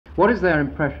What is their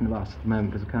impression of us at the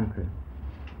moment as a country?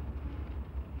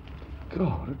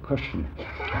 God, a question.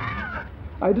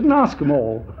 I didn't ask them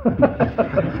all.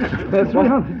 There's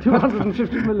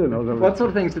 250 million of them. What sort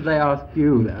of things did they ask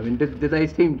you, though? I mean, did they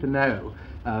seem to know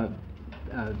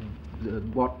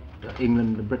what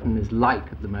England and Britain is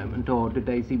like at the moment, or did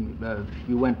they seem,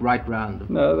 you went right round?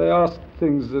 No, they asked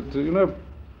things that,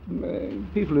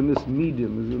 people in this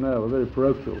medium, as you know, are very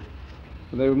parochial.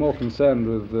 And they were more concerned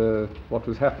with what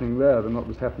was happening there than what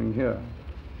was happening here.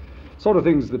 Sort of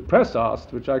things the press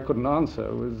asked, which I couldn't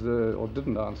answer, was, or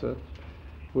didn't answer,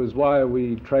 was why are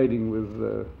we trading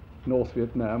with North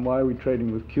Vietnam, why are we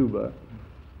trading with Cuba,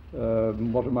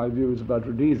 what are my views about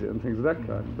Rhodesia and things of that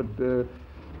kind. But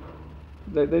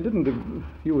they didn't,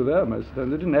 you were there most of the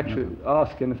time, they didn't actually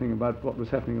ask anything about what was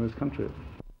happening in this country.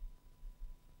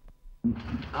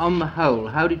 On the whole,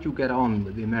 how did you get on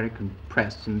with the American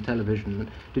press and television?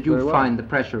 Did you find the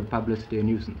pressure of publicity a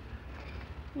nuisance?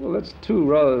 Well, that's two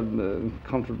rather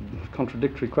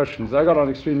contradictory questions. I got on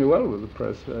extremely well with the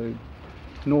press. I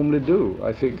normally do,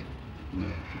 I think.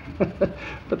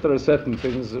 But there are certain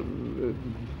things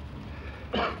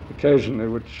occasionally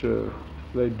which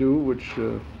they do, which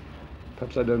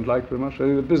perhaps I don't like very much. I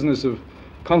think the business of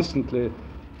constantly,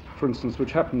 for instance,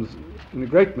 which happens in a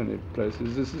great many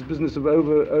places, this is business of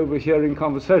overhearing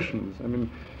conversations. I mean,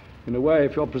 in a way,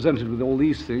 if you're presented with all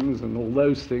these things and all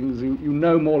those things, you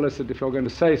know more or less that if you're going to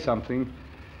say something,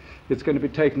 it's going to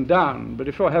be taken down. But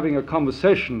if you're having a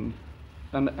conversation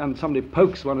and somebody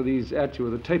pokes one of these at you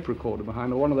with a tape recorder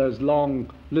behind, or one of those long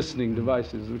listening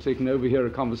devices which they can overhear a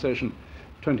conversation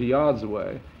 20 yards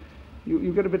away,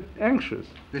 you get a bit anxious.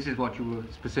 This is what you were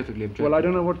specifically objecting. Well, I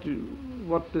don't know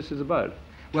what this is about.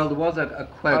 Well, there was a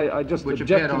quote. I just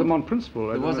object to them on principle.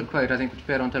 There was a quote, I think, which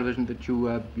appeared on television that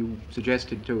you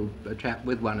suggested to a chap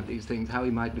with one of these things how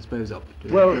he might dispose of it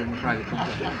during private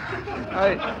conversation.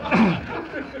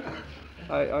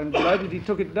 I'm delighted he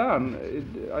took it down.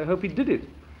 I hope he did it.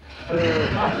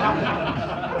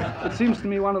 It seems to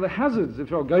me one of the hazards, if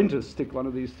you're going to stick one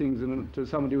of these things to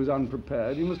somebody who's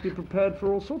unprepared, you must be prepared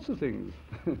for all sorts of things.